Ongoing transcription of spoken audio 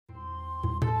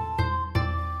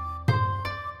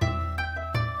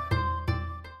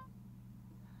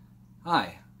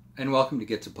Hi, and welcome to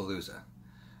Get to Palooza.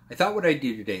 I thought what I'd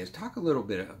do today is talk a little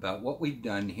bit about what we've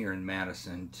done here in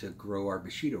Madison to grow our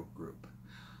Bushido group.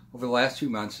 Over the last few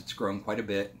months, it's grown quite a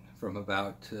bit, from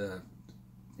about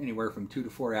anywhere from 2 to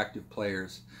 4 active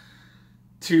players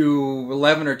to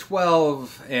 11 or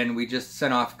 12, and we just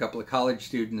sent off a couple of college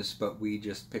students, but we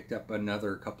just picked up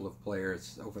another couple of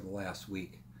players over the last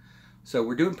week. So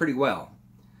we're doing pretty well.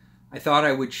 I thought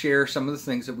I would share some of the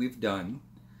things that we've done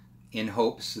in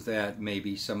hopes that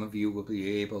maybe some of you will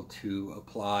be able to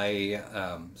apply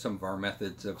some of our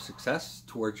methods of success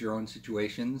towards your own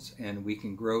situations, and we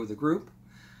can grow the group.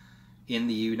 In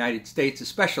the United States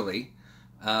especially,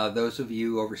 those of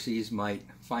you overseas might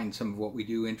find some of what we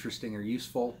do interesting or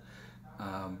useful,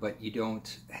 but you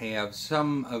don't have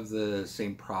some of the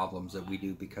same problems that we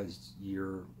do because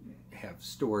you have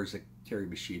stores that carry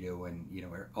Bushido and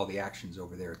all the actions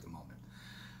over there at the moment.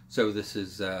 So this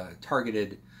is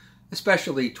targeted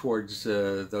especially towards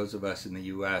those of us in the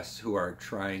U.S. who are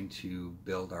trying to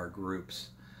build our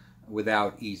groups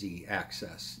without easy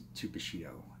access to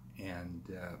Bushido and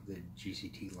the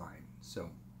GCT line. So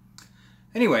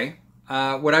anyway,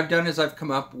 what I've done is I've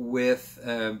come up with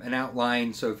an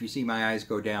outline. So if you see my eyes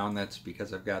go down, that's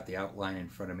because I've got the outline in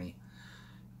front of me.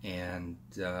 And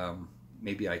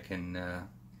maybe I can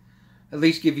at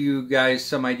least give you guys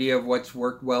some idea of what's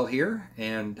worked well here,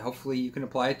 and hopefully you can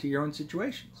apply it to your own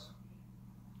situations.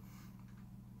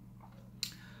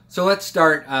 So let's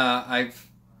start. I've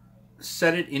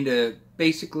set it into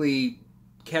basically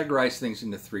categorize things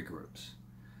into 3 groups: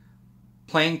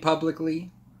 playing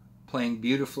publicly, playing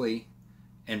beautifully,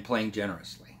 and playing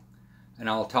generously. And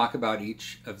I'll talk about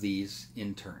each of these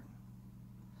in turn.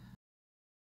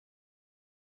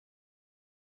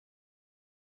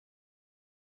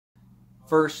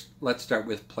 First, let's start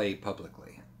with play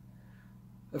publicly.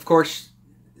 Of course,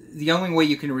 the only way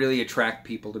you can really attract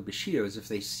people to Bushido is if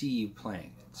they see you playing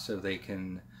it. So they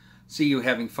can see you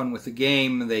having fun with the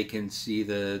game, they can see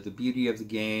the beauty of the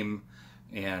game,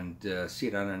 and see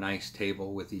it on a nice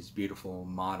table with these beautiful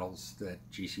models that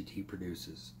GCT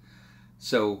produces.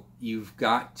 So you've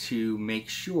got to make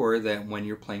sure that when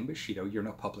you're playing Bushido, you're in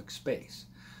a public space.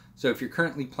 So if you're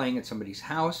currently playing at somebody's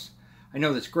house, I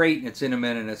know that's great and it's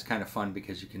intimate and it's kind of fun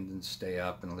because you can stay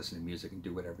up and listen to music and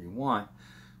do whatever you want,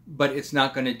 but it's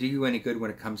not going to do you any good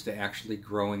when it comes to actually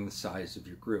growing the size of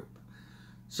your group.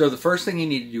 So the first thing you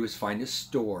need to do is find a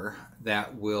store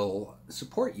that will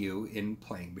support you in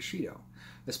playing Bushido.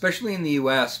 Especially in the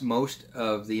US, most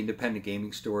of the independent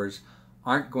gaming stores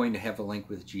aren't going to have a link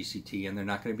with GCT, and they're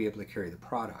not going to be able to carry the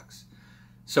products.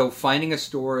 So finding a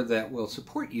store that will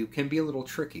support you can be a little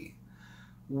tricky.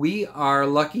 We are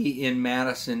lucky in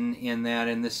Madison in that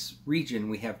in this region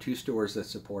we have 2 stores that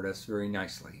support us very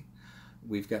nicely.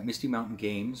 We've got Misty Mountain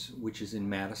Games, which is in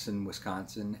Madison,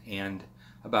 Wisconsin, and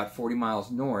about 40 miles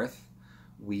north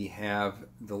we have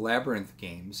the Labyrinth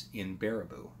Games in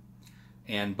Baraboo.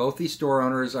 And both these store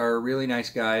owners are really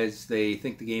nice guys. They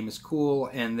think the game is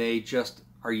cool, and they just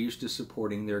are used to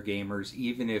supporting their gamers,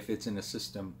 even if it's in a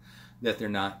system that they're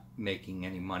not making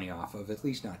any money off of, at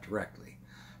least not directly.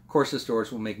 Of course, the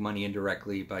stores will make money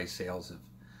indirectly by sales of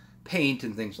paint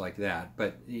and things like that,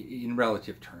 but in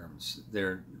relative terms,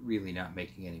 they're really not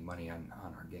making any money on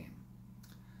our game.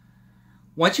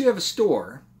 Once you have a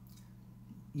store,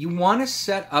 you want to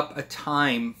set up a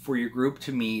time for your group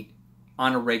to meet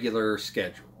on a regular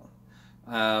schedule.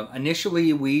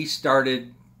 Initially, we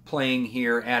started playing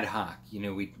here ad hoc.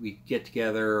 We get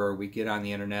together or we get on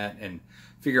the internet and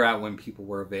figure out when people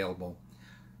were available,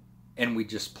 and we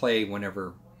just play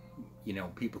whenever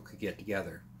people could get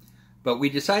together. But we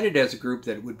decided as a group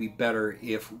that it would be better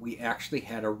if we actually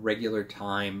had a regular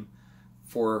time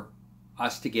for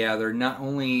us to gather, not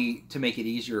only to make it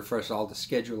easier for us all to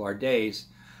schedule our days,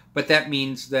 but that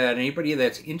means that anybody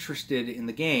that's interested in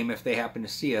the game, if they happen to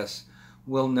see us,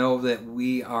 will know that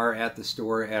we are at the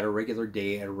store at a regular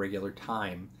day at a regular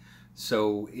time.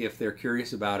 So if they're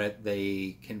curious about it,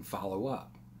 they can follow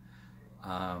up.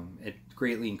 It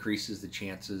greatly increases the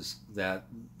chances that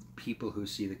people who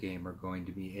see the game are going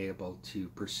to be able to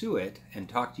pursue it and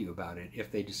talk to you about it if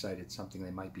they decide it's something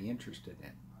they might be interested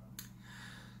in.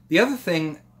 The other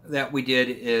thing that we did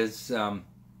is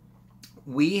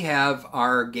we have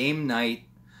our game night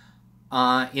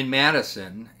in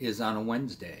Madison is on a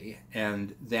Wednesday,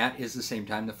 and that is the same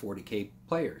time the 40K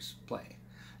players play.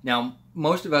 Now,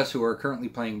 most of us who are currently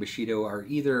playing Bushido are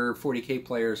either 40K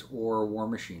players or War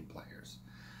Machine players.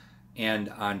 And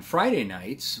on Friday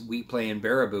nights, we play in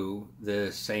Baraboo the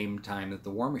same time that the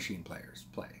War Machine players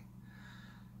play.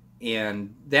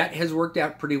 And that has worked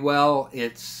out pretty well.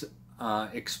 It's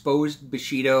exposed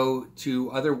Bushido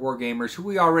to other wargamers who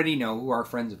we already know, who are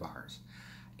friends of ours.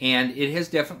 And it has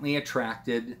definitely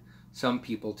attracted some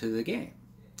people to the game.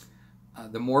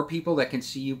 The more people that can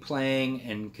see you playing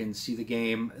and can see the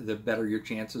game, the better your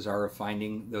chances are of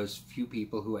finding those few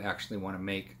people who actually want to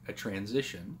make a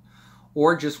transition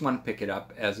or just want to pick it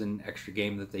up as an extra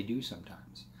game that they do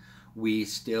sometimes. We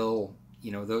still,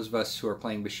 those of us who are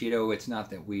playing Bushido, it's not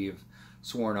that we've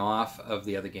sworn off of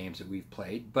the other games that we've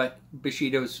played, but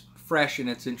Bushido's fresh and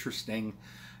it's interesting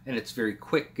and it's very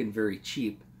quick and very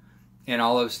cheap, and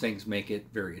all those things make it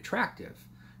very attractive.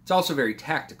 It's also very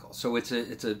tactical, so it's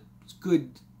a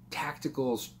good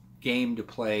tactical game to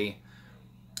play,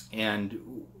 and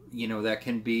that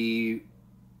can be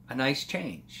a nice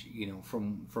change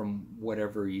from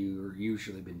whatever you're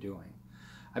usually been doing.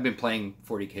 I've been playing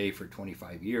 40K for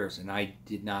 25 years and I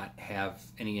did not have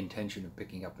any intention of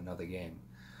picking up another game,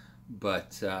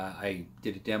 but I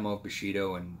did a demo of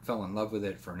Bushido and fell in love with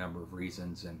it for a number of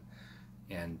reasons,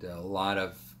 and a lot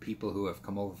of people who have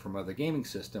come over from other gaming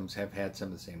systems have had some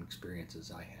of the same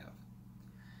experiences I have.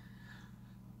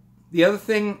 The other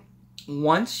thing,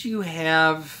 once you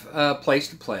have a place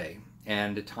to play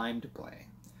and a time to play,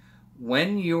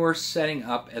 when you're setting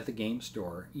up at the game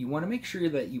store, you want to make sure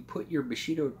that you put your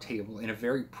Bushido table in a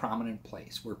very prominent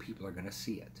place where people are going to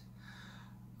see it.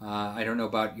 I don't know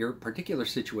about your particular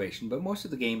situation, but most of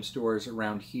the game stores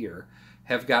around here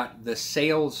have got the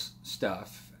sales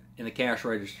stuff in the cash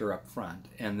register up front,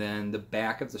 and then the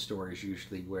back of the store is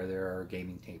usually where there are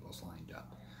gaming tables lined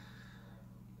up,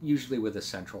 usually with a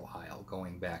central aisle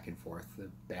going back and forth. The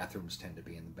bathrooms tend to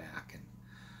be in the back, and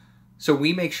so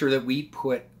we make sure that we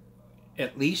put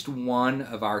at least one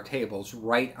of our tables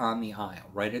right on the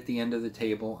aisle, right at the end of the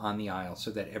table on the aisle,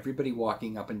 so that everybody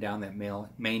walking up and down that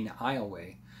main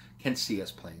aisleway can see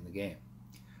us playing the game.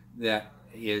 That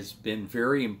has been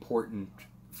very important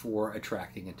for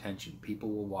attracting attention. People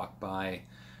will walk by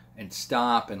and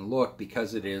stop and look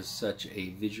because it is such a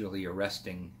visually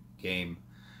arresting game,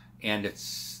 and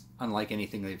it's unlike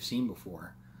anything they've seen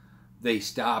before. They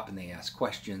stop and they ask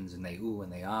questions and they ooh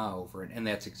and they ah over it, and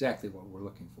that's exactly what we're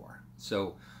looking for.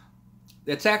 So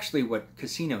that's actually what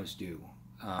casinos do.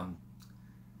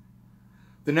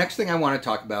 The next thing I want to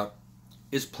talk about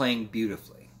is playing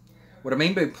beautifully. What I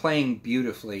mean by playing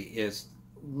beautifully is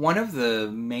one of the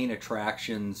main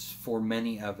attractions for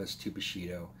many of us to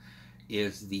Bushido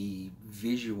is the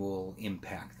visual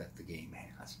impact that the game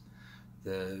has.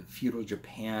 The feudal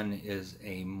Japan is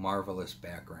a marvelous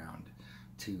background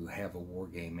to have a war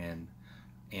game in,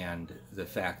 and the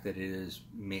fact that it is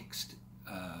mixed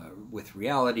with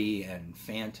reality and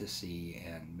fantasy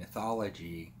and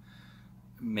mythology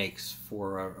makes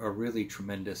for a really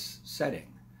tremendous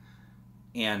setting.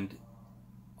 And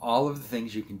all of the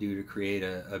things you can do to create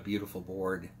a beautiful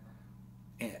board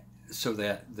so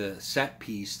that the set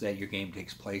piece that your game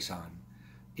takes place on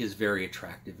is very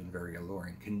attractive and very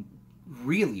alluring can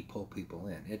really pull people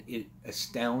in. It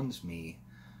astounds me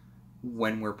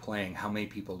when we're playing how many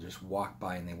people just walk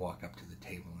by and they walk up to the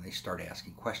table and they start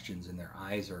asking questions, and their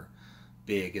eyes are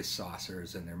big as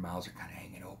saucers and their mouths are kind of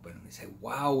hanging open, and they say,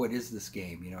 wow, what is this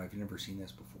game? I've never seen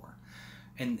this before.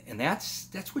 And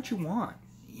that's what you want.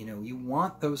 You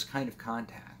want those kind of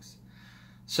contacts.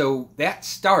 So that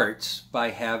starts by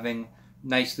having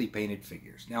nicely painted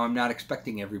figures. Now, I'm not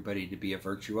expecting everybody to be a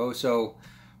virtuoso,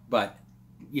 but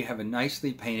you have a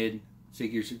nicely painted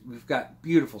figures. We've got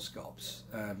beautiful sculpts.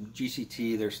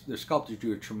 GCT, their sculptors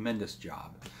do a tremendous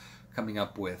job coming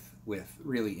up with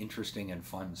really interesting and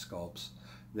fun sculpts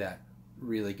that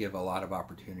really give a lot of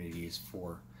opportunities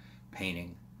for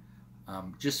painting.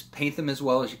 Just paint them as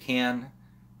well as you can.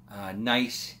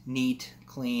 Nice, neat,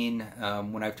 clean.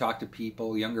 When I've talked to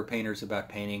people, younger painters, about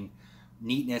painting,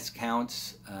 neatness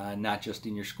counts, not just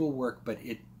in your schoolwork, but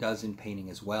it does in painting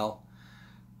as well.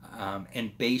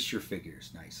 And base your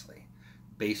figures nicely.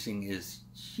 Basing is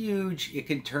huge. It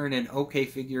can turn an okay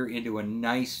figure into a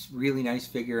nice, really nice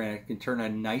figure, and it can turn a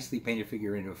nicely painted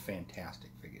figure into a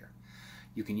fantastic figure.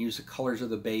 You can use the colors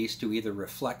of the base to either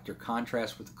reflect or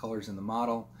contrast with the colors in the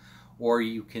model, or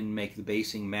you can make the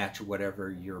basing match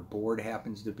whatever your board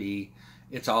happens to be.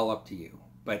 It's all up to you.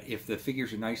 But if the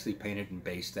figures are nicely painted and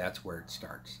based, that's where it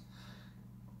starts.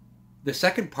 The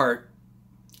second part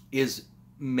is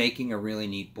making a really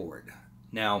neat board.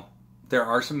 Now, there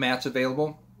are some mats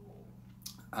available.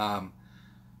 I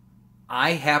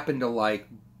happen to like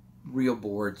real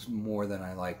boards more than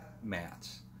I like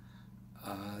mats.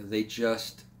 They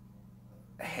just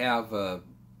have a...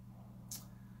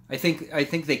 I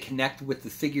think they connect with the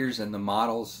figures and the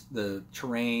models, the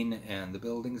terrain and the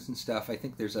buildings and stuff. I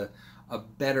think there's a a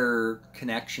better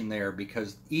connection there,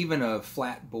 because even a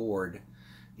flat board,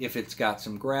 if it's got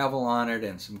some gravel on it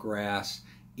and some grass,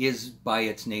 is by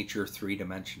its nature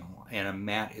three-dimensional, and a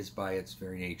mat is by its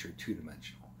very nature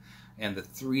two-dimensional. And the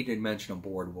three-dimensional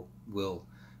board will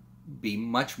be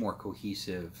much more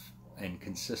cohesive and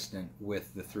consistent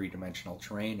with the three-dimensional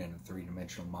terrain and the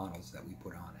three-dimensional models that we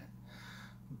put on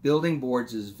it. Building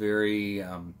boards is very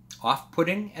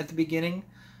off-putting at the beginning.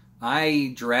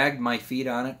 I dragged my feet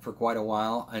on it for quite a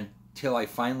while until I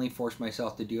finally forced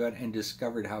myself to do it and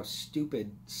discovered how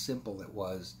stupid simple it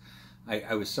was.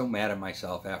 I was so mad at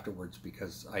myself afterwards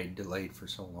because I delayed for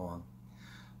so long.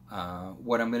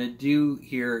 What I'm going to do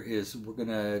here is we're going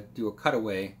to do a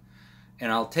cutaway,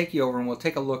 and I'll take you over and we'll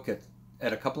take a look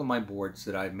at a couple of my boards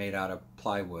that I've made out of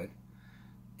plywood,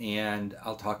 and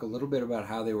I'll talk a little bit about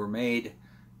how they were made.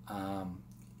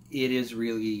 It is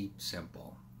really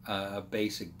simple. A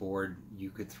basic board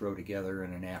you could throw together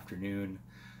in an afternoon,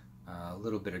 a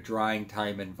little bit of drying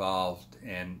time involved,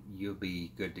 and you'll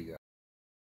be good to go.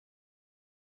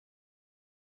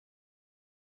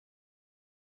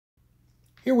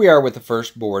 Here we are with the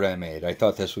first board I made. I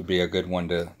thought this would be a good one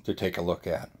to take a look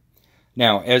at.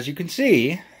 Now, as you can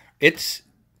see, it's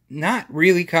not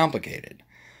really complicated,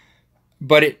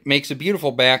 but it makes a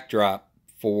beautiful backdrop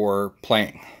for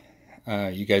playing.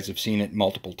 You guys have seen it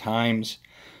multiple times,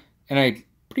 and I'm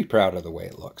pretty proud of the way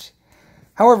it looks.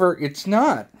 However, it's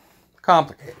not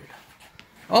complicated.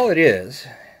 All it is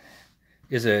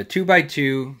a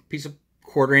 2x2 piece of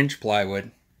 1/4-inch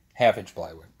plywood, 1/2-inch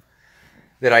plywood,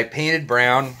 that I painted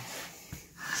brown.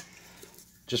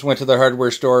 Just went to the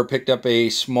hardware store, picked up a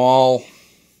small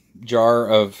jar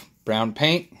of brown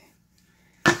paint,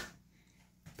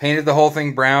 painted the whole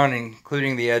thing brown,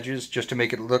 including the edges, just to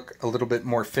make it look a little bit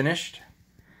more finished.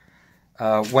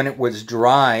 When it was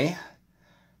dry,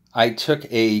 I took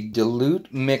a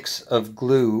dilute mix of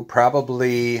glue,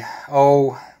 probably,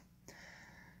 more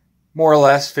or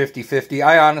less 50-50.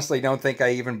 I honestly don't think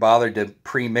I even bothered to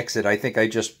pre-mix it. I think I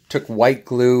just took white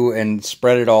glue and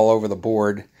spread it all over the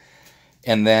board,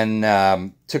 and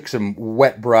then took some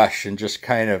wet brush and just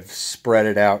kind of spread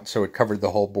it out so it covered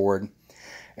the whole board.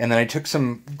 And then I took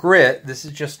some grit. This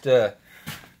is just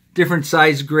different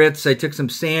size grits. I took some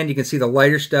sand. You can see the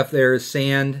lighter stuff there is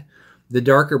sand. The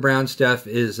darker brown stuff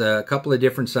is a couple of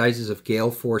different sizes of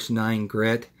Gale Force 9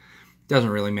 grit. Doesn't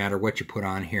really matter what you put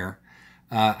on here.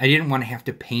 I didn't want to have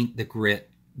to paint the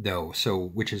grit though,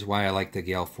 which is why I like the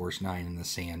Gale Force 9 in the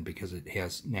sand, because it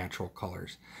has natural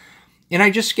colors. And I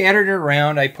just scattered it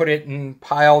around. I put it in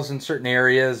piles in certain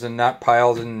areas and not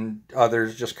piles in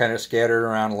others, just kind of scattered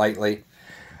around lightly.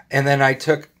 And then I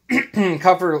took a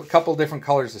couple different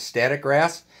colors of static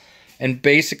grass and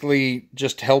basically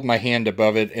just held my hand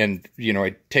above it, and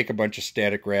I'd take a bunch of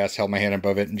static grass, held my hand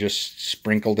above it, and just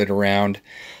sprinkled it around.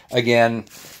 Again,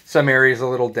 some areas a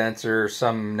little denser,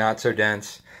 some not so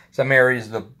dense. Some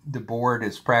areas the board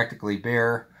is practically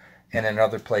bare, and in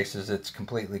other places it's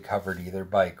completely covered either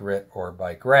by grit or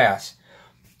by grass.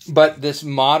 But this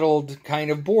modeled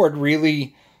kind of board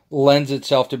really lends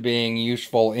itself to being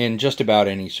useful in just about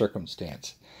any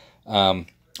circumstance.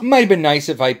 It might have been nice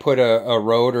if I put a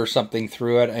road or something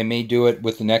through it. I may do it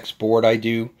with the next board I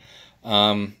do.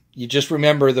 You just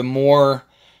remember, the more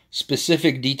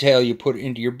specific detail you put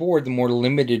into your board, the more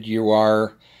limited you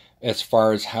are as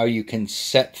far as how you can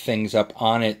set things up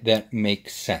on it that make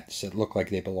sense, that look like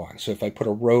they belong. So if I put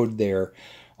a road there,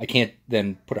 I can't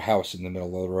then put a house in the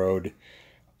middle of the road.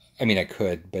 I mean, I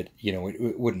could, but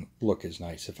it wouldn't look as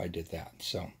nice if I did that.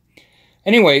 So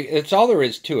anyway, it's all there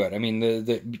is to it. I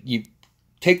mean, you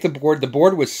take the board. The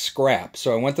board was scrap,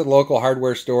 so I went to the local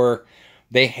hardware store.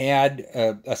 They had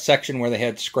a section where they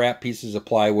had scrap pieces of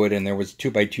plywood, and there was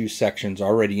 2x2 sections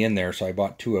already in there, so I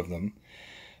bought 2 of them,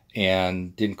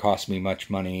 and didn't cost me much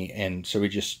money. And so we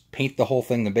just paint the whole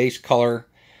thing the base color,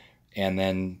 and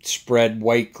then spread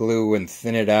white glue and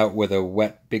thin it out with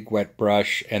a big wet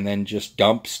brush, and then just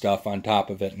dump stuff on top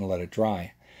of it and let it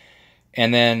dry.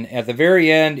 And then at the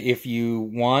very end, if you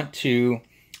want to,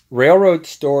 railroad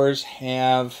stores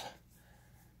have,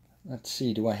 let's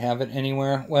see, do I have it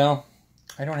anywhere? Well,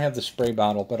 I don't have the spray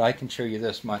bottle, but I can show you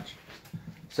this much.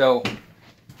 So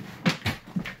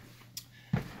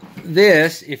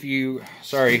this,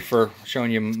 sorry for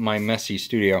showing you my messy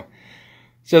studio.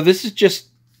 So this is just,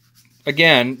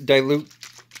 again, dilute,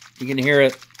 you can hear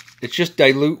it, it's just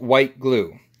dilute white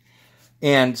glue.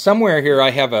 And somewhere here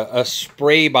I have a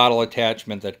spray bottle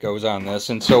attachment that goes on this.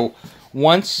 And so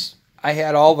once I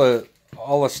had all the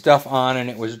stuff on and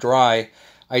it was dry,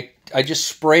 I just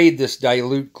sprayed this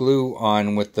dilute glue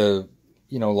on with the,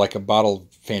 like a bottle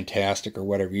Fantastic or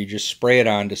whatever. You just spray it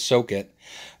on to soak it.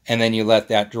 and then you let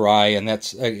that dry, and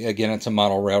that's, again, it's a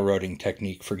model railroading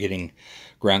technique for getting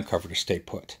ground cover to stay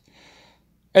put.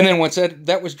 And then once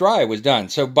that was dry, it was done.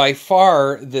 So by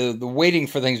far, the waiting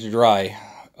for things to dry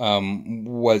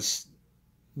was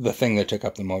the thing that took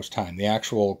up the most time. The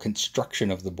actual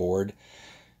construction of the board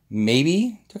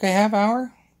maybe took a half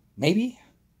hour, maybe.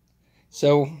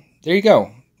 So there you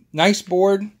go. Nice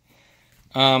board.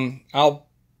 I'll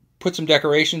put some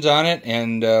decorations on it,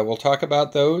 and we'll talk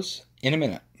about those in a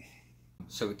minute.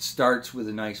 So it starts with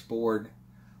a nice board.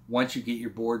 Once you get your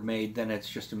board made, then it's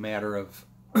just a matter of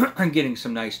getting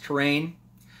some nice terrain.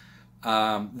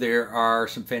 There are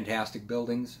some fantastic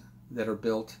buildings that are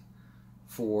built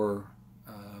for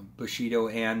Bushido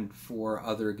and for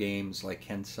other games like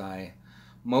Kensai.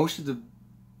 Most of the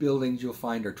buildings you'll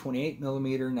find are 28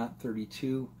 millimeter, not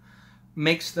 32.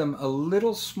 Makes them a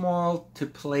little small to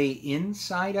play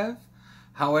inside of.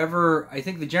 However, I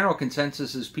think the general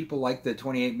consensus is people like the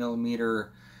 28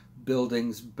 millimeter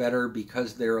buildings better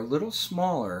because they're a little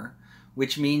smaller,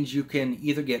 which means you can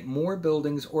either get more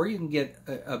buildings or you can get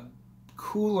a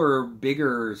cooler,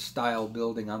 bigger style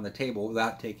building on the table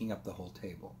without taking up the whole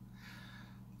table.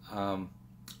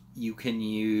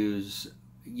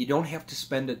 You don't have to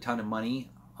spend a ton of money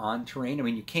on terrain. I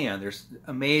mean, you can. There's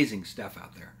amazing stuff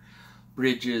out there.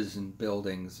 Bridges and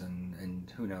buildings and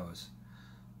who knows.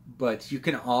 But you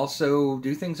can also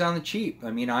do things on the cheap.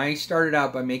 I mean, I started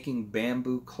out by making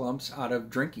bamboo clumps out of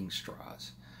drinking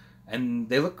straws. And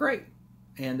they look great.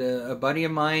 And a buddy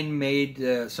of mine made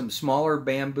some smaller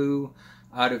bamboo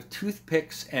out of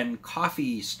toothpicks and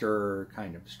coffee stir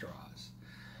kind of straws.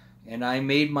 And I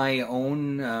made my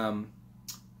own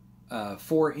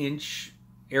 4-inch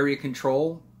area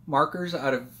control markers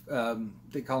out of,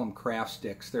 they call them craft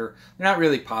sticks. They're not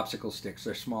really popsicle sticks.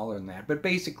 They're smaller than that. But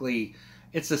basically,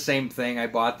 it's the same thing. I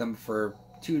bought them for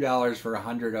 $2 for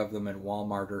 100 of them at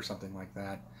Walmart or something like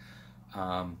that.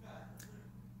 I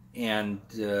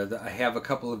have a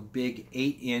couple of big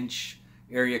 8-inch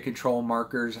area control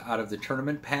markers out of the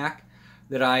tournament pack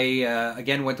that I,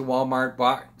 again, went to Walmart,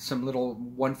 bought some little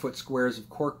 1-foot squares of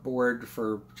corkboard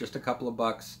for just a couple of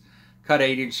bucks, cut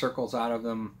 8-inch circles out of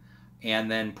them, and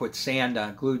then put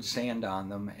glued sand on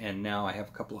them, and now I have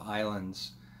a couple of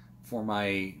islands for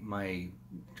my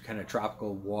kind of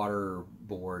tropical water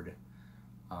board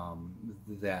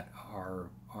that are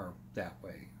that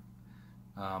way.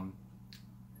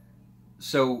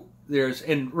 So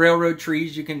and railroad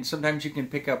trees, sometimes you can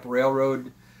pick up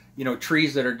railroad,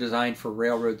 trees that are designed for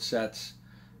railroad sets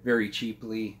very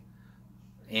cheaply.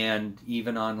 And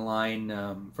even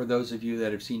online, for those of you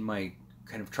that have seen my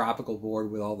kind of tropical board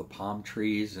with all the palm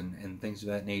trees and things of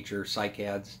that nature,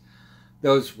 cycads,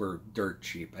 those were dirt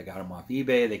cheap. I got them off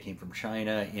eBay. They came from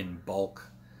China in bulk.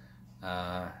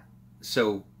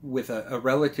 So with a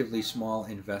relatively small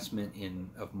investment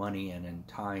of money and in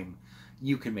time,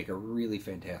 you can make a really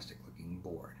fantastic looking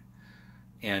board.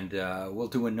 And I'll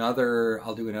do another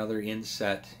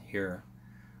inset here,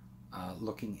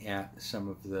 looking at some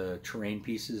of the terrain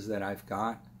pieces that I've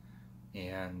got,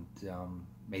 and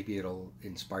maybe it'll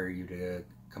inspire you to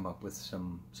come up with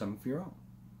some of your own.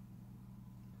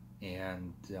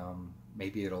 And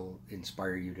maybe it'll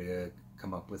inspire you to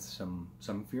come up with some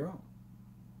of your own.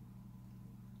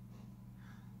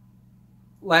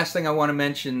 Last thing I want to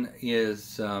mention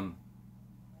is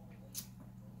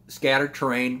scattered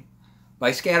terrain.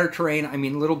 By scattered terrain, I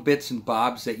mean little bits and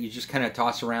bobs that you just kind of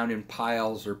toss around in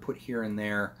piles or put here and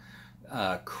there.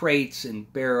 Crates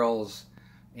and barrels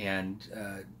and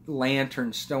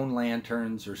lanterns, stone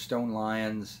lanterns or stone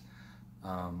lions.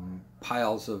 Little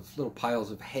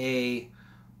piles of hay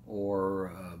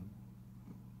or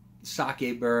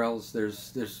sake barrels.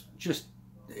 There's just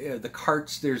the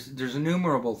carts. There's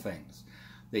innumerable things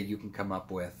that you can come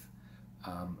up with.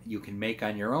 You can make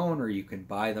on your own, or you can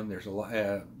buy them. There's a lot.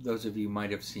 Those of you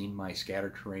might have seen my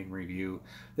scattered terrain review.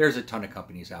 There's a ton of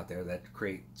companies out there that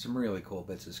create some really cool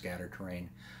bits of scattered terrain.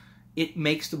 It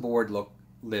makes the board look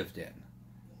lived in.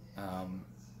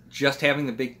 Just having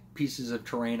the big pieces of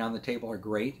terrain on the table are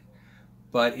great,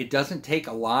 but it doesn't take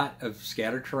a lot of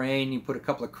scattered terrain. You put a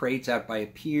couple of crates out by a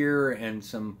pier and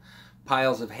some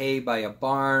piles of hay by a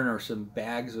barn, or some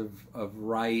bags of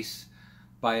rice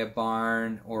by a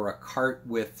barn, or a cart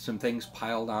with some things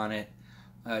piled on it.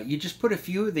 You just put a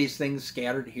few of these things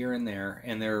scattered here and there,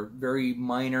 and they're very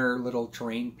minor little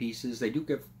terrain pieces. They do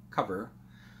give cover,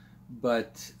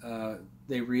 but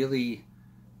they really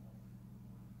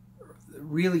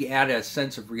add a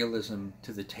sense of realism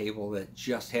to the table that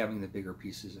just having the bigger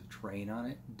pieces of terrain on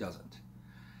it doesn't.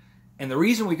 And the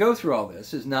reason we go through all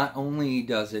this is not only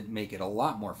does it make it a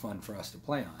lot more fun for us to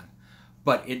play on,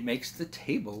 But it makes the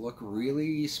table look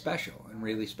really special and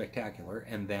really spectacular,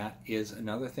 and that is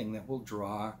another thing that will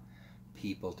draw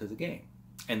people to the game.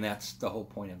 And that's the whole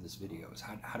point of this video, is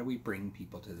how do we bring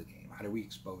people to the game? How do we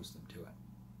expose them to it?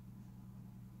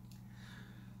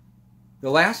 The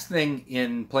last thing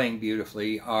in playing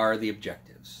beautifully are the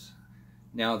objectives.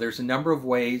 Now, there's a number of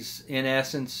ways. In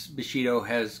essence, Bushido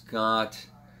has got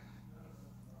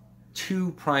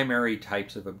two primary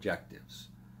types of objectives.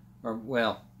 Or,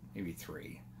 well, maybe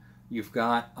three. You've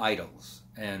got idols,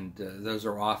 and those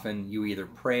are often, you either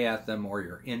pray at them or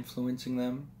you're influencing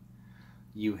them.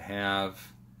 You have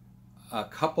a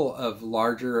couple of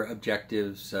larger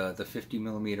objectives, the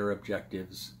 50mm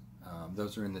objectives.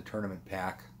 Those are in the tournament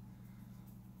pack.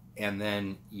 And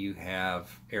then you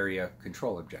have area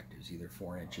control objectives, either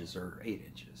 4 inches or 8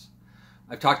 inches.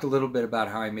 I've talked a little bit about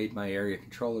how I made my area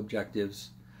control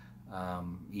objectives,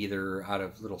 either out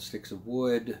of little sticks of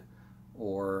wood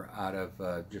or out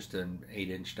of just an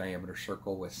 8-inch diameter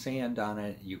circle with sand on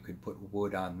it. You could put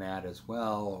wood on that as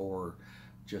well, or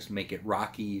just make it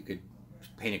rocky. You could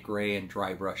paint it gray and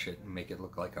dry brush it and make it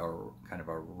look like a kind of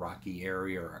a rocky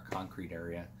area or a concrete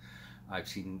area. I've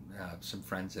seen some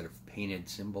friends that have painted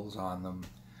symbols on them.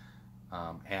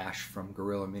 Ash from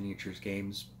Guerrilla Miniatures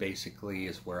Games basically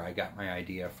is where I got my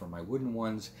idea for my wooden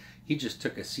ones. He just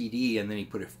took a CD and then he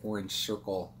put a 4-inch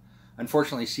circle.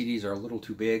 Unfortunately, CDs are a little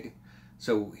too big,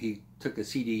 so he took a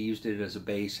CD, used it as a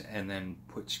base, and then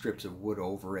put strips of wood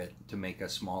over it to make a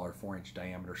smaller 4-inch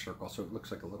diameter circle, so it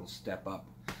looks like a little step up.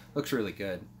 Looks really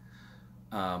good.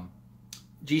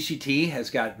 GCT has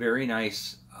got very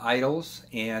nice idols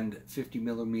and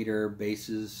 50mm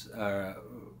bases,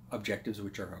 objectives,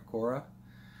 which are Hakora.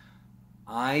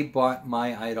 I bought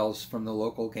my idols from the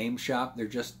local game shop. They're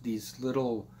just these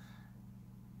little,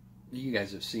 you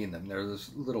guys have seen them, they're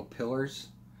those little pillars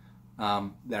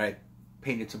that I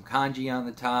painted some kanji on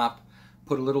the top,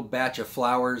 put a little batch of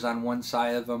flowers on one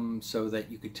side of them so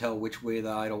that you could tell which way the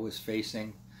idol was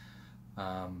facing.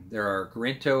 There are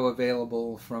Grinto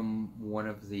available from one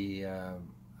of the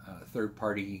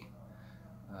third-party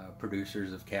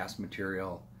producers of cast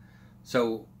material,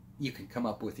 so you can come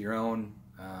up with your own.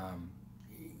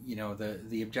 You know,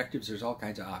 the objectives, there's all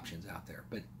kinds of options out there,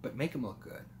 but make them look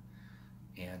good.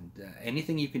 And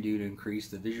anything you can do to increase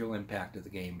the visual impact of the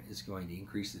game is going to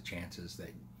increase the chances that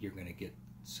you're going to get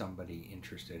somebody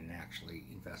interested in actually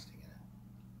investing in it.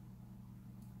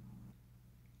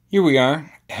 Here we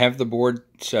are, have the board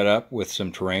set up with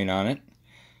some terrain on it.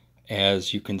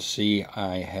 As you can see,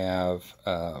 I have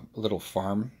a little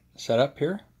farm set up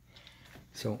here.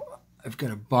 So I've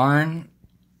got a barn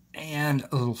and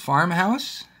a little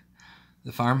farmhouse.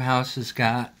 The farmhouse has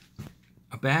got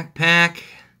a backpack,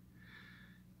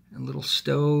 a little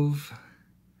stove.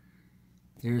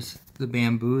 There's the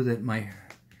bamboo that my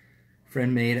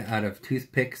friend made out of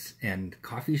toothpicks and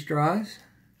coffee straws.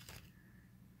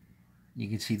 You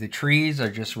can see the trees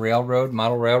are just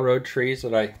model railroad trees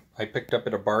that I picked up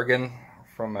at a bargain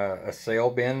from a sale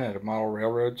bin at a model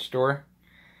railroad store.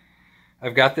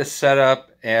 I've got this set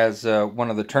up as one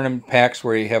of the tournament packs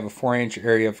where you have a 4-inch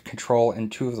area of control and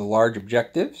 2 of the large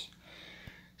objectives.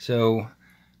 So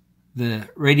the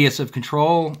radius of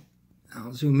control,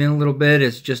 I'll zoom in a little bit,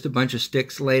 is just a bunch of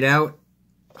sticks laid out.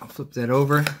 I'll flip that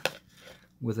over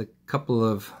with a couple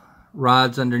of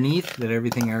rods underneath that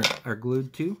everything are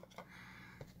glued to.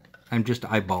 I'm just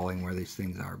eyeballing where these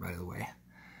things are, by the way.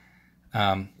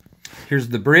 Here's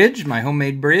the bridge, my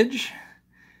homemade bridge.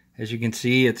 As you can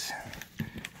see, it's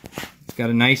got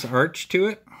a nice arch to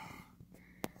it.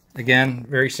 Again,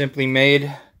 very simply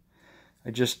made.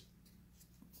 I just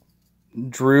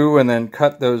drew and then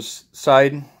cut those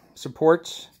side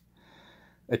supports,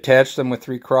 attached them with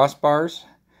 3 crossbars,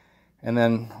 and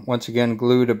then once again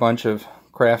glued a bunch of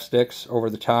craft sticks over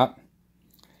the top.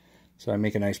 So I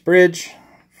make a nice bridge.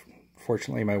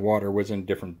 Fortunately, my water was in a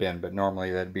different bin, but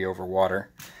normally that'd be over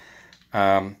water.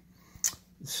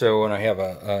 So, and I have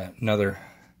another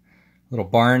little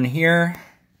barn here.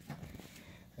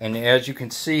 And as you can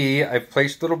see, I've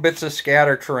placed little bits of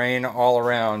scatter terrain all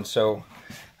around. So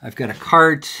I've got a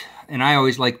cart, and I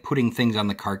always like putting things on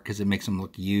the cart because it makes them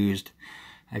look used.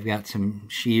 I've got some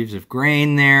sheaves of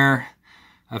grain there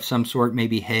of some sort,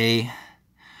 maybe hay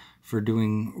for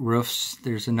doing roofs.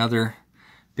 There's another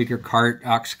bigger cart,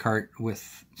 ox cart,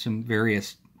 with some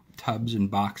various tubs and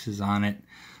boxes on it.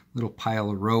 Little pile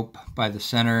of rope by the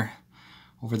center.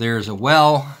 Over there is a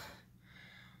well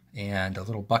and a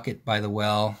little bucket by the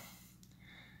well.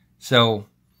 So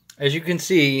as you can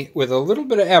see, with a little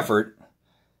bit of effort,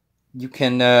 you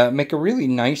can make a really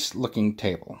nice looking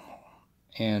table.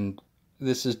 And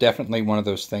this is definitely one of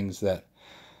those things that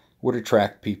would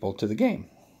attract people to the game.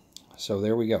 So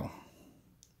there we go.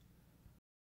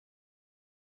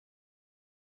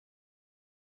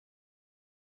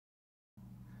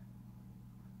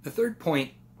 The third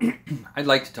point I'd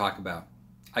like to talk about,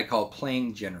 I call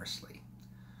playing generously.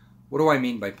 What do I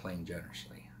mean by playing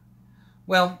generously?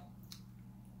 Well,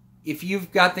 if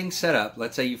you've got things set up,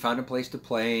 let's say you found a place to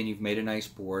play and you've made a nice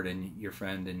board and your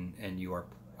friend and you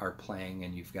are playing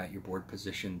and you've got your board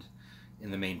positioned in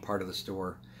the main part of the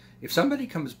store. If somebody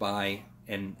comes by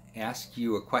and asks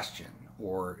you a question,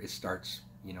 or it starts,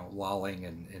 lolling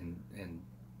and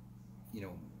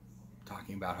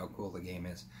talking about how cool the game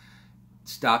is,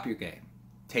 stop your game.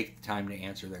 Take the time to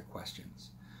answer their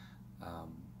questions.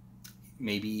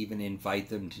 Maybe even invite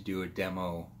them to do a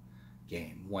demo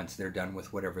game once they're done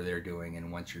with whatever they're doing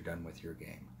and once you're done with your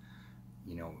game.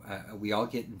 We all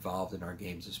get involved in our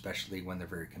games, especially when they're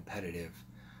very competitive.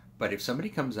 But if somebody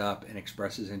comes up and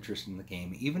expresses interest in the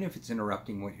game, even if it's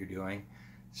interrupting what you're doing,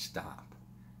 stop.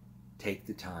 Take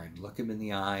the time. Look them in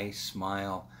the eye,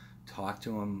 smile, talk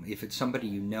to them. If it's somebody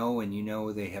you know and you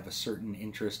know they have a certain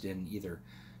interest in either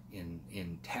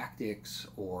in tactics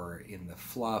or in the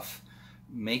fluff,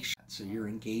 make sure so you're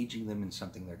engaging them in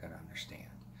something they're going to understand.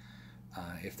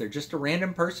 If they're just a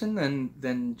random person,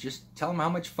 then just tell them how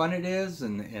much fun it is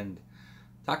and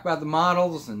talk about the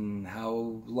models and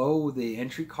how low the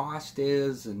entry cost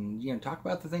is, and talk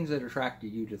about the things that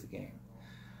attracted you to the game.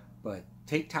 But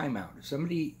take time out. If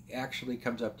somebody actually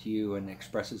comes up to you and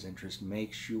expresses interest,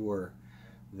 make sure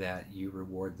that you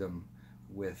reward them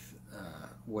with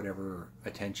whatever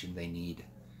attention they need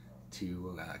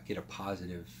to get a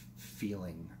positive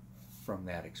feeling from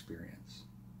that experience.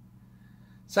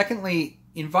 Secondly,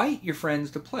 invite your friends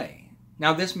to play.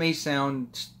 Now, this may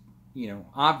sound,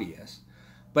 obvious,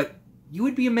 but you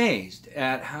would be amazed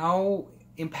at how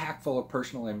impactful a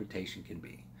personal invitation can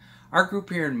be. Our group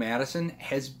here in Madison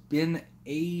has been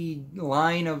a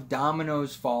line of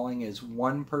dominoes falling as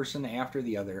one person after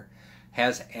the other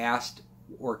has asked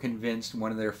or convinced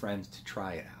one of their friends to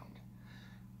try it out.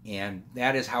 And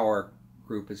that is how our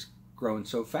group has grown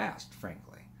so fast,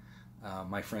 frankly.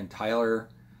 My friend Tyler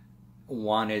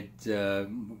wanted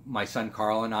my son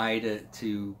Carl and I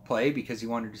to play because he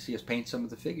wanted to see us paint some of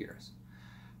the figures.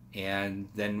 And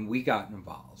then we got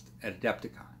involved at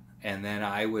Adepticon. And then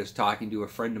I was talking to a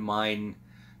friend of mine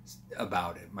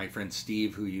about it, my friend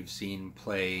Steve, who you've seen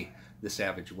play the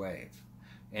Savage Wave.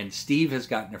 And Steve has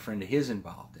gotten a friend of his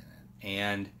involved in it.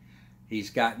 And he's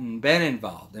gotten Ben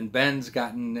involved. And Ben's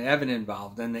gotten Evan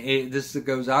involved. And this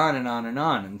goes on and on and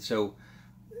on. And so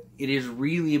it is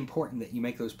really important that you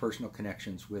make those personal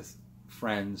connections with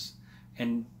friends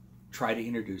and try to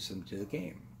introduce them to the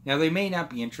game. Now, they may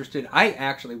not be interested. I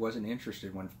actually wasn't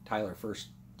interested when Tyler first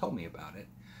told me about it,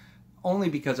 only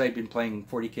because I'd been playing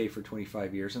 40K for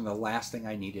 25 years, and the last thing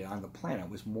I needed on the planet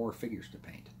was more figures to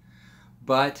paint.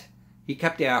 But he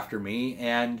kept after me,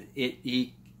 and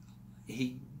he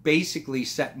basically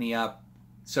set me up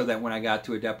so that when I got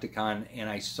to Adepticon and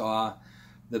I saw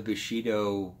the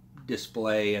Bushido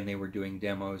display and they were doing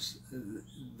demos,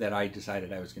 that I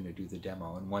decided I was going to do the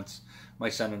demo. And once my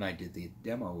son and I did the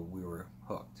demo, we were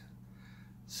hooked.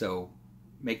 So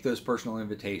make those personal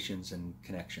invitations and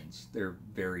connections. They're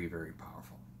very, very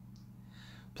powerful.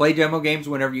 Play demo games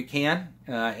whenever you can.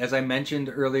 As I mentioned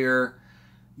earlier,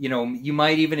 you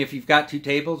might, even if you've got two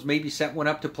tables, maybe set one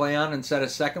up to play on and set a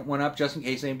second one up just in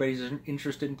case anybody's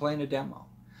interested in playing a demo.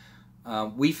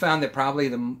 We found that probably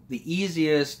the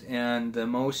easiest and the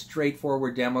most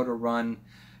straightforward demo to run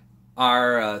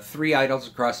are 3 idols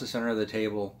across the center of the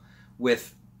table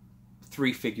with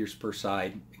 3 figures per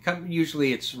side.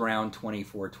 Usually it's around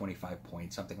 24, 25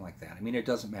 points, something like that. I mean, it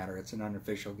doesn't matter. It's an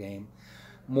unofficial game.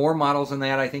 More models than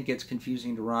that, I think it's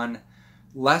confusing to run.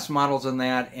 Less models than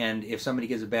that, and if somebody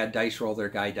gets a bad dice roll, their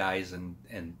guy dies and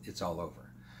it's all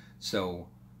over. So,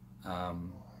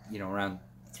 around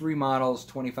 3 models,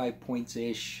 25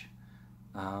 points-ish.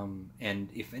 And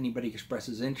if anybody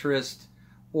expresses interest,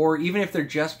 or even if they're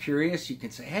just curious, you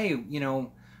can say, hey,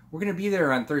 we're going to be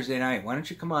there on Thursday night. Why don't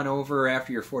you come on over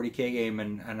after your 40K game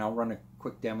and I'll run a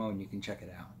quick demo and you can check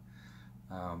it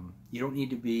out. You don't need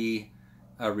to be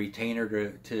a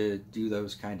retainer to do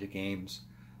those kinds of games,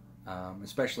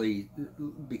 especially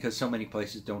because so many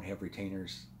places don't have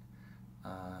retainers.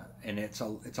 And it's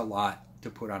a lot to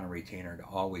put on a retainer to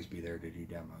always be there to do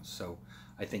demos. So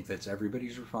I think that's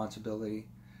everybody's responsibility.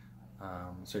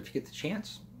 So if you get the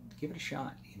chance, give it a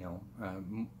shot.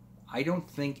 I don't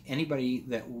think anybody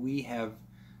that we have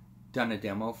done a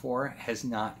demo for has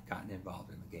not gotten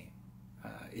involved in the game.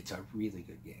 It's a really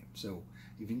good game. So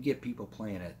if you can get people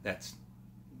playing it, that's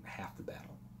half the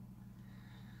battle.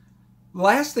 The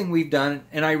last thing we've done,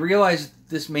 and I realize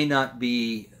this may not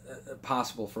be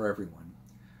possible for everyone,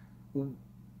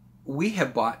 we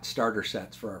have bought starter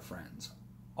sets for our friends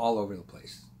all over the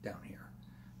place down here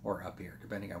or up here,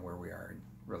 depending on where we are in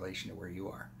relation to where you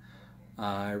are.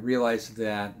 I realize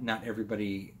that not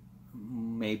everybody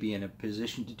may be in a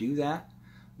position to do that.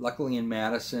 Luckily in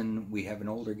Madison, we have an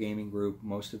older gaming group.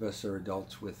 Most of us are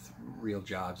adults with real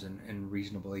jobs and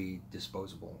reasonably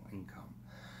disposable income.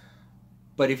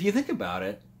 But if you think about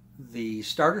it, the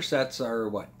starter sets are,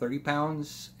 what, 30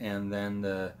 pounds? And then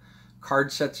the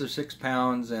card sets are 6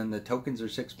 pounds, and the tokens are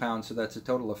 6 pounds, so that's a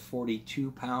total of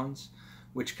 42 pounds,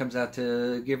 which comes out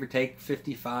to, give or take,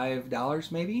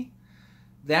 $55 maybe?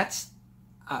 That's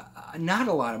not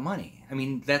a lot of money. I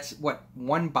mean, that's, what,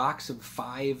 one box of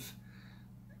 5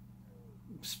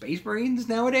 Space Marines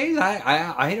nowadays?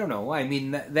 I don't know. I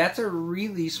mean, that's a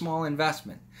really small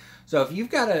investment. So if you've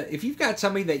got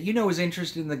somebody that you know is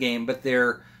interested in the game, but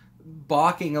they're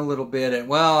balking a little bit at,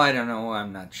 well, I don't know,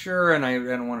 I'm not sure, and I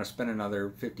don't want to spend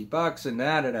another $50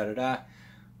 and da.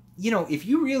 You know, if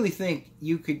you really think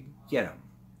you could get them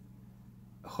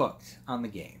hooked on the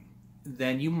game,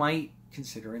 then you might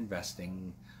consider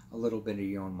investing a little bit of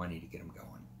your own money to get them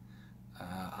going.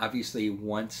 Obviously,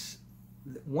 once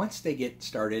they get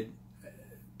started,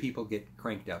 people get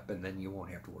cranked up, and then you won't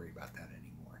have to worry about that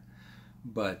anymore.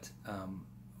 But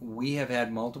we have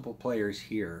had multiple players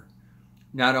here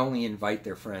not only invite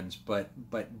their friends, but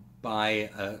buy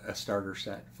a starter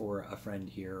set for a friend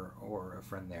here or a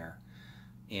friend there.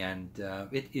 And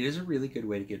it is a really good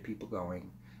way to get people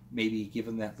going. Maybe give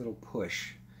them that little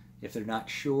push. If they're not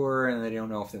sure and they don't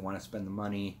know if they want to spend the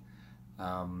money,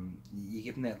 you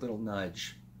give them that little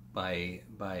nudge by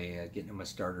getting them a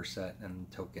starter set and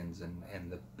tokens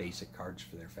and the basic cards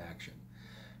for their faction.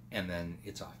 And then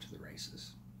it's off to the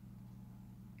races.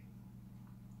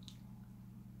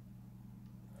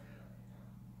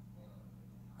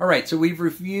 All right, so we've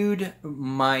reviewed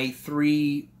my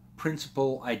 3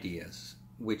 principal ideas,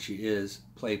 which is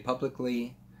play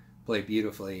publicly, play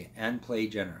beautifully, and play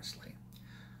generously.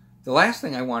 The last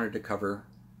thing I wanted to cover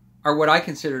are what I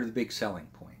consider the big selling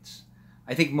points.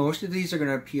 I think most of these are going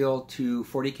to appeal to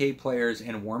 40K players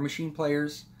and War Machine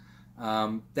players.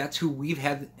 That's who we've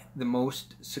had the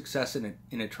most success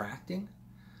in attracting.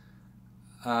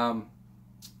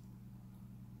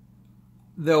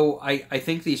 Though I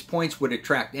think these points would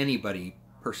attract anybody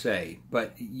per se,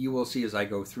 but you will see as I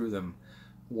go through them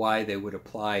why they would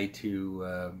apply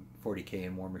to 40K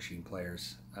and War Machine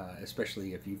players,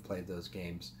 especially if you've played those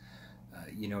games.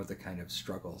 You know the kind of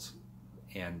struggles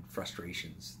and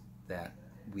frustrations that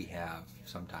we have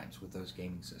sometimes with those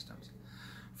gaming systems.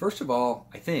 First of all,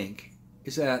 I think,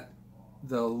 is that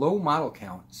the low model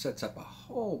count sets up a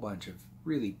whole bunch of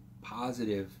really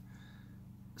positive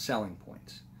selling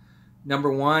points.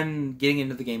 Number one, getting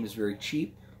into the game is very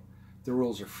cheap. The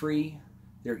rules are free.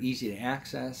 They're easy to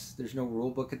access. There's no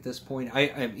rule book at this point.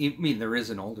 I mean, there is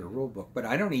an older rule book, but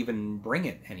I don't even bring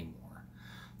it anymore.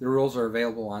 The rules are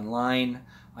available online.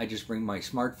 I just bring my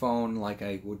smartphone like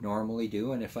I would normally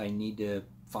do, and if I need to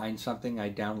find something, I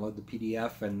download the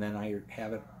PDF, and then I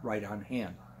have it right on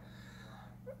hand.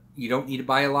 You don't need to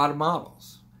buy a lot of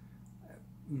models.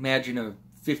 Imagine a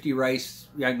 50 rice,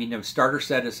 a starter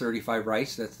set is 35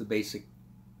 rice. That's the basic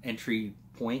entry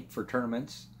point for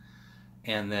tournaments.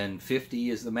 And then 50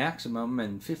 is the maximum,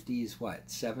 and 50 is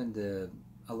what, 7 to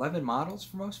 11 models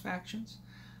for most factions?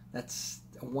 That's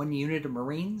 1 unit of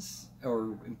Marines,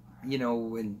 or, you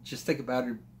know, and just think about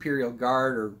Imperial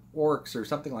Guard or Orcs or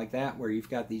something like that, where you've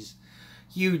got these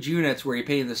huge units where you're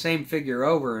paying the same figure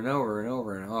over and over and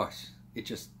over, and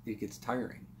it gets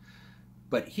tiring.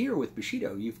 But here with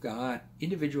Bushido, you've got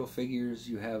individual figures,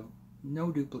 you have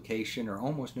no duplication or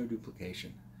almost no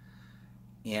duplication.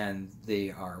 And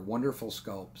they are wonderful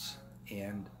sculpts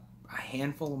and a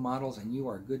handful of models, and you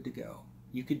are good to go.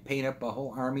 You could paint up a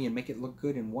whole army and make it look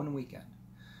good in 1 weekend.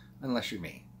 Unless you're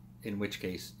me, in which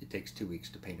case it takes 2 weeks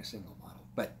to paint a single model.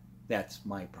 But that's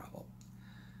my problem.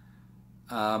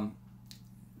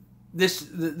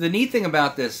 The neat thing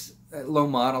about this low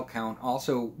model count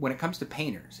also, when it comes to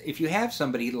painters, if you have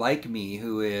somebody like me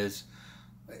who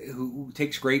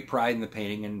takes great pride in the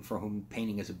painting and for whom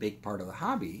painting is a big part of the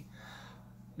hobby,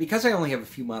 because I only have a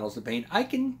few models to paint, I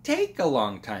can take a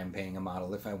long time painting a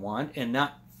model if I want and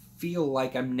not feel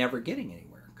like I'm never getting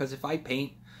anywhere. Because if I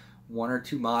paint 1 or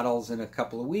 2 models in a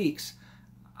couple of weeks,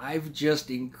 I've just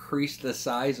increased the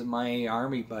size of my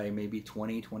army by maybe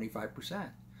 20-25%.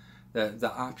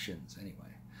 The options, anyway.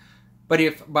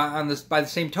 But by the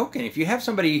same token, if you have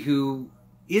somebody who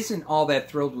isn't all that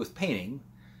thrilled with painting,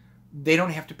 they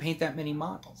don't have to paint that many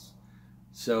models.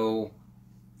 So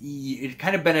it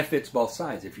kind of benefits both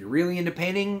sides. If you're really into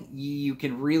painting, you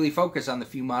can really focus on the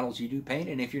few models you do paint.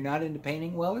 And if you're not into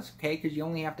painting, well, it's okay, because you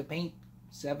only have to paint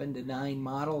 7 to 9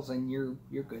 models and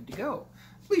you're good to go.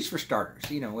 At least for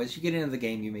starters. You know, as you get into the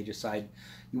game, you may decide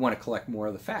you want to collect more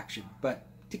of the faction. But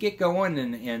to get going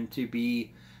and to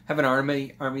have an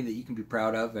army that you can be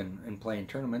proud of and play in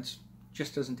tournaments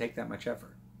just doesn't take that much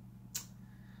effort.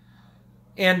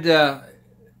 And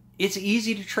it's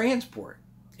easy to transport.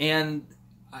 And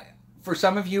for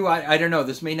some of you, I don't know,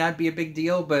 this may not be a big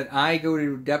deal, but I go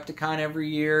to Adepticon every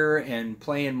year and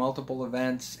play in multiple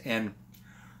events, and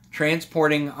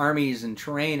transporting armies and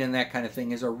terrain and that kind of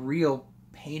thing is a real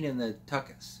pain in the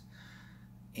tuchus.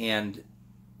 And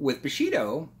with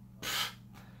Bushido,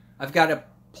 I've got a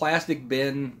plastic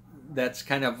bin that's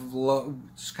kind of low,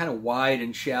 it's kind of wide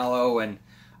and shallow, and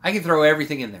I can throw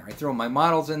everything in there. I throw my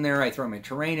models in there, I throw my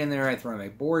terrain in there, I throw my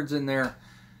boards in there.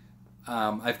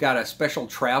 I've got a special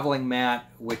traveling mat,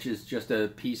 which is just a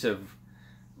piece of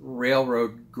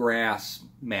railroad grass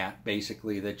mat,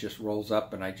 basically, that just rolls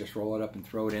up, and I just roll it up and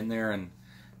throw it in there, and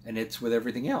it's with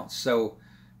everything else. So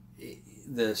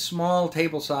the small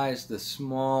table size, the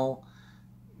small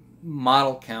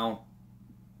model count,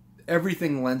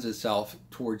 everything lends itself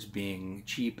towards being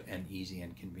cheap and easy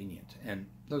and convenient. And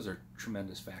those are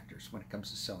tremendous factors when it comes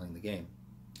to selling the game.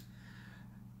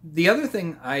 The other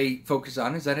thing I focus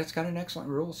on is that it's got an excellent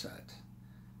rule set.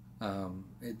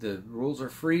 The rules are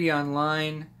free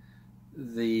online.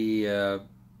 The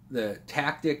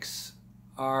tactics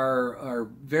are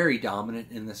very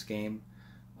dominant in this game.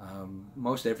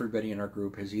 Most everybody in our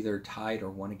group has either tied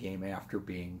or won a game after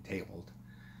being tabled.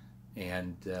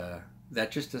 And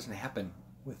that just doesn't happen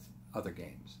with other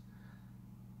games.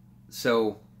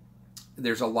 So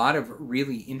there's a lot of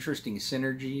really interesting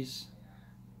synergies.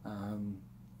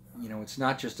 You know, it's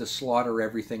not just a slaughter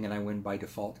everything and I win by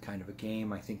default kind of a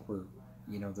game. I think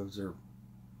those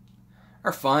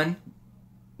are fun,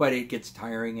 but it gets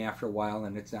tiring after a while,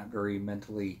 and it's not very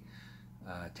mentally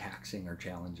taxing or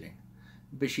challenging.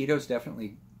 Bushido's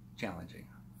definitely challenging,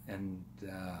 and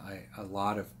a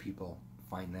lot of people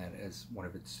find that as one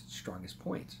of its strongest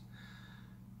points.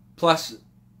 Plus,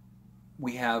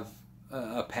 we have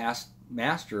a past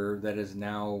master that is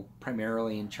now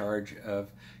primarily in charge of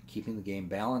keeping the game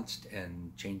balanced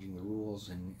and changing the rules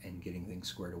and getting things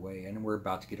squared away. And we're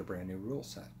about to get a brand new rule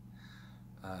set.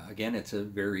 Again, it's a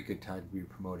very good time to be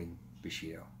promoting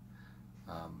Bushido.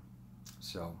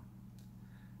 So,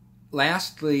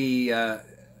 lastly,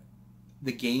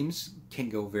 the games can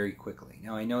go very quickly.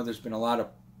 Now, I know there's been a lot of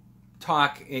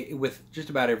talk with just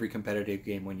about every competitive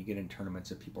game when you get in tournaments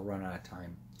that people run out of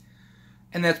time.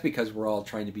 And that's because we're all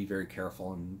trying to be very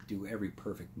careful and do every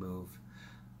perfect move.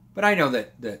 But I know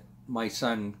that my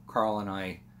son Carl and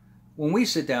I, when we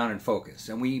sit down and focus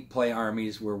and we play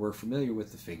armies where we're familiar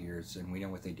with the figures and we know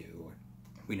what they do,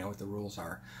 we know what the rules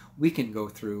are, we can go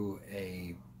through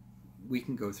a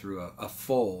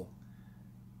full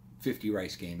 50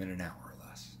 rice game in an hour or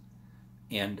less.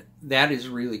 And that is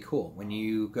really cool. When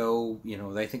you go,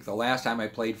 I think the last time I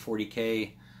played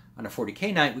 40K, on a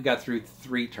 40K night, we got through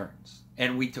 3 turns,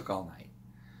 and we took all night.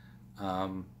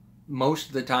 Most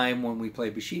of the time when we play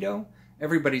Bushido,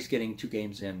 everybody's getting 2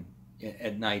 games in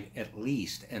at night at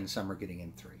least, and some are getting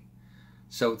in 3.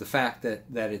 So the fact that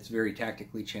it's very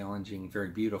tactically challenging, very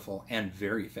beautiful, and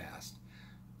very fast,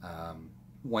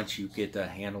 once you get a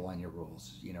handle on your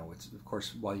rules, it's, of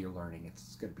course, while you're learning,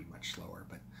 it's going to be much slower.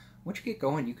 But once you get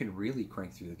going, you can really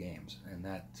crank through the games, and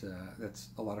that's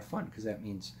a lot of fun, because that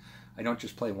means I don't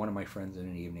just play one of my friends in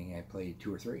an evening, I play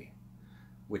 2 or 3,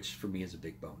 which for me is a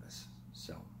big bonus.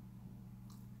 So,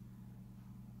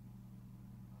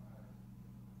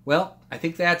 well, I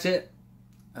think that's it.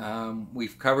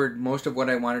 We've covered most of what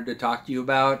I wanted to talk to you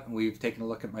about. We've taken a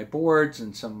look at my boards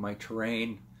and some of my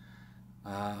terrain.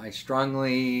 I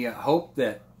strongly hope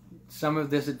that some of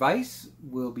this advice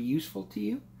will be useful to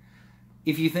you.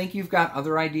 If you think you've got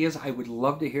other ideas, I would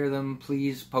love to hear them.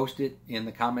 Please post it in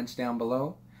the comments down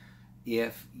below.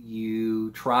 If you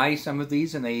try some of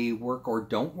these and they work or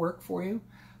don't work for you,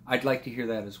 I'd like to hear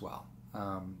that as well.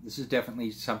 This is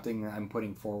definitely something I'm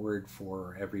putting forward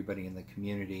for everybody in the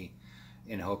community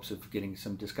in hopes of getting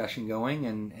some discussion going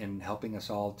and helping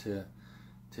us all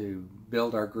to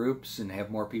build our groups and have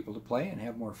more people to play and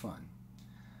have more fun.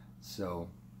 So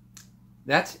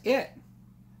that's it.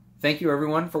 Thank you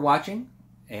everyone for watching,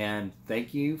 and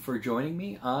thank you for joining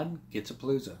me on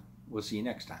Gitsapalooza. We'll see you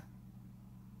next time.